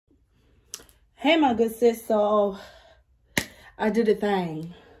Hey, my good sis. So I did a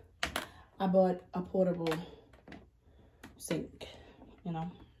thing. I bought a portable sink, you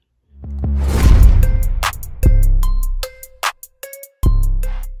know.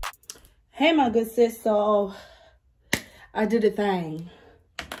 Hey, my good sis. So I did a thing.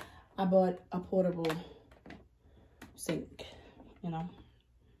 I bought a portable sink, you know.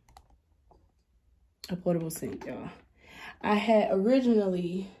 A portable sink, y'all. I had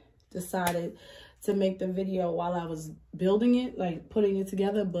originally decided to make the video while I was building it, like putting it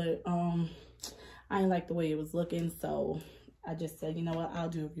together, but I didn't like the way it was looking, so I just said, you know what, I'll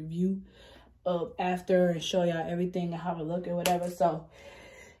do a review of after and show y'all everything and how it look and whatever. So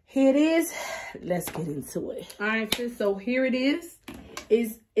here it is. Let's get into it. All right, sis, so here it is.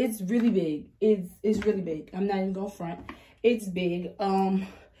 It's really big. It's really big. I'm not even gonna front. It's big.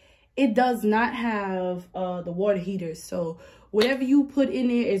 It does not have the water heater, so whatever you put in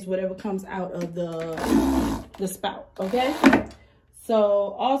there is whatever comes out of the spout, okay?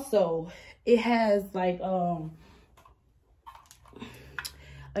 So also it has like a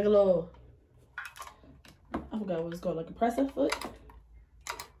little, I forgot what it's called, like a presser foot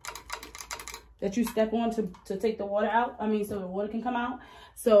that you step on to take the water out. I mean, so the water can come out.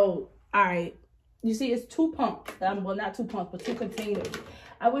 So all right, you see it's two pumps. Well, not two pumps, but two containers.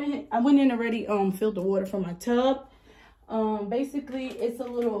 I went in already, filled the water from my tub. Basically it's a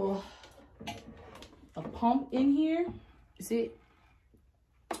pump in here. You see it?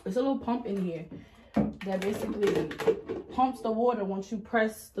 It's a little pump in here that basically pumps the water once you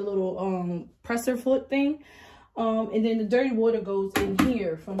press the little presser foot thing. And then the dirty water goes in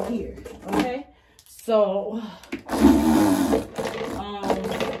here from here, okay? So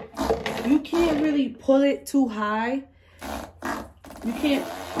you can't really pull it too high. You can't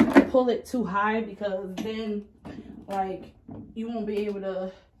pull it too high because then like you won't be able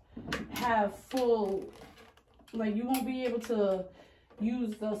to have full, like you won't be able to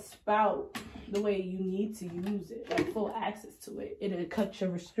use the spout the way you need to use it, like full access to it. It'll cut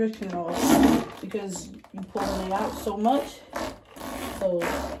your restriction off because you pulling it out so much. So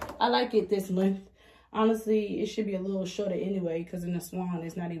I like it this length. Honestly, it should be a little shorter anyway because in the Swan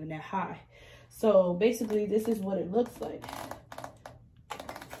it's not even that high. So basically this is what it looks like.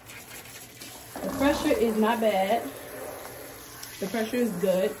 The pressure is not bad. The pressure is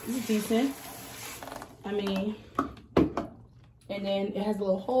good. It's decent. I mean, and then it has a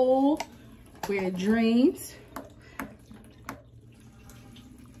little hole where it drains.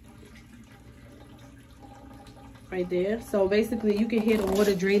 Right there. So basically you can hear the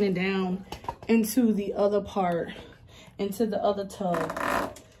water draining down into the other part, into the other tub,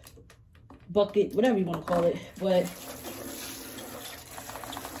 bucket, whatever you want to call it. But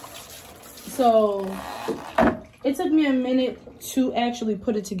so it took me a minute to actually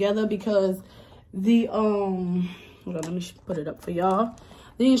put it together because the hold on, let me put it up for y'all.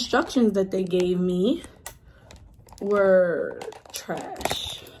 The instructions that they gave me were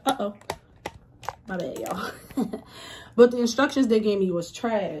trash. Uh-oh, my bad, y'all. But the instructions they gave me was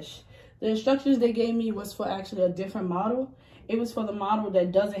trash. The instructions they gave me was for actually a different model. It was for the model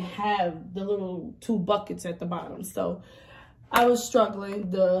that doesn't have the little two buckets at the bottom. So I was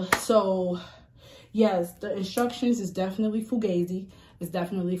struggling. So yes, the instructions is definitely Fugazi. It's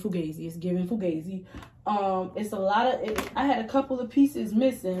definitely Fugazi. It's giving Fugazi. It's a lot of, I had a couple of pieces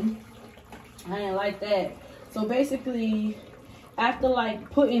missing. I didn't like that. So basically, after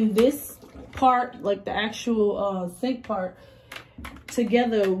like putting this part, like the actual sink part,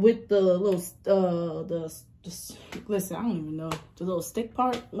 together with the little, listen, I don't even know, the little stick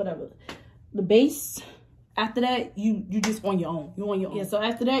part, whatever, the base. After that, you just on your own. You on your own. Yeah, so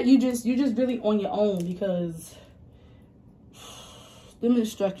after that, you just really on your own because them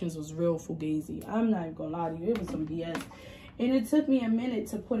instructions was real fugazi. I'm not even gonna lie to you, it was some BS. And it took me a minute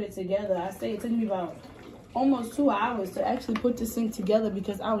to put it together. I say it took me about almost 2 hours to actually put this thing together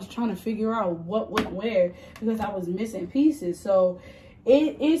because I was trying to figure out what went where because I was missing pieces. So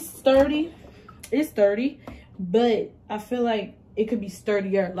it's sturdy. It's sturdy, but I feel like it could be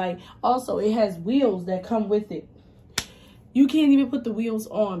sturdier. Like also it has wheels that come with it. You can't even put the wheels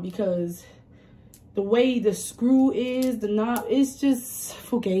on because the way the screw is, the knob, it's just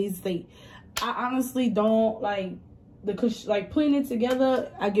fugazi. I honestly don't like putting it together.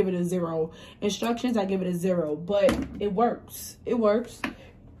 I give it a 0. Instructions, I give it a 0, but it works. It works.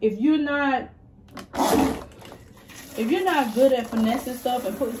 If you're not good at finessing stuff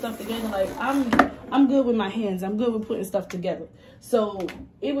and putting stuff together, like I'm good with my hands. I'm good with putting stuff together. So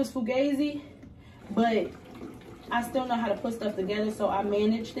it was fugazi, but I still know how to put stuff together. So I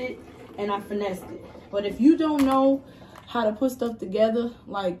managed it and I finessed it. But if you don't know how to put stuff together,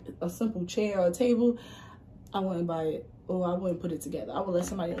 like a simple chair or a table, I wouldn't buy it, or I wouldn't put it together. I would let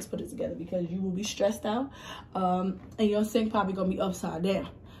somebody else put it together, because you will be stressed out, and your sink probably gonna be upside down.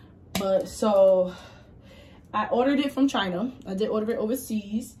 But so I ordered it from China. I did order it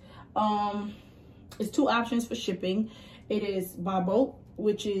overseas. It's 2 options for shipping. It is by boat,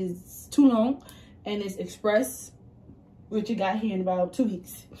 which is too long, and it's express, which it got here in about 2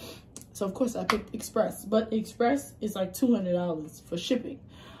 weeks. So of course I picked express, but express is like $200 for shipping.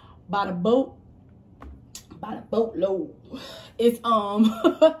 By the boatload, it's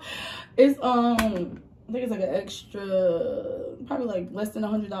it's I think it's like an extra, probably like less than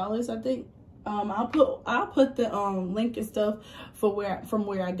 $100, I think. I'll put the link and stuff for where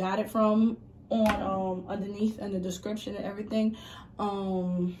I got it from on underneath in the description and everything.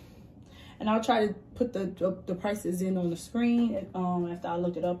 And I'll try to put the prices in on the screen after I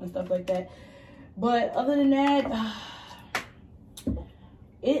look it up and stuff like that. But other than that,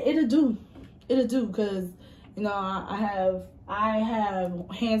 it'll do, because you know I have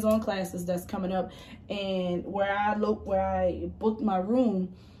hands-on classes that's coming up, and where I booked my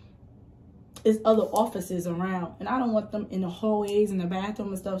room is other offices around, and I don't want them in the hallways and the bathroom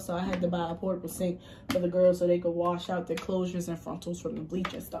and stuff, so I had to buy a portable sink for the girls so they could wash out their closures and frontals from the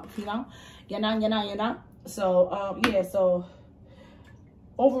bleach and stuff, you know. So yeah, so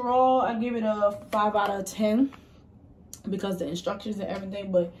overall I give it a 5 out of 10 because the instructions and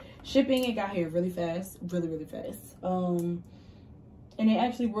everything, but shipping, it got here really fast, really fast. And it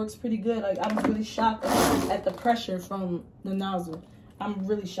actually works pretty good. Like, I was really shocked at the pressure from the nozzle. I'm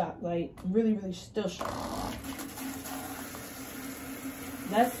really shocked, like really still shocked.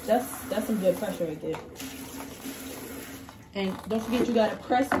 That's some good pressure right there. And don't forget, you gotta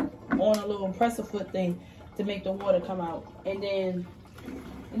press on a little presser foot thing to make the water come out. And then,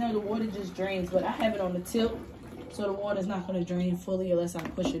 you know, the water just drains, but I have it on the tilt, so the water's not gonna drain fully unless I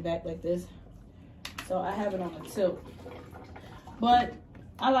push it back like this. So I have it on the tilt. But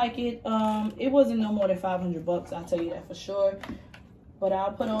I like it. It wasn't no more than 500 bucks, I'll tell you that for sure. But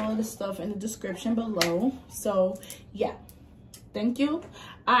I'll put all of the stuff in the description below. So yeah, thank you.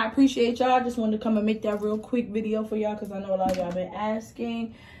 I appreciate y'all. I just wanted to come and make that real quick video for y'all, because I know a lot of y'all been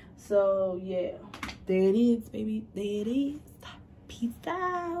asking. So yeah, there it is, baby. There it is. Peace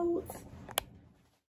out.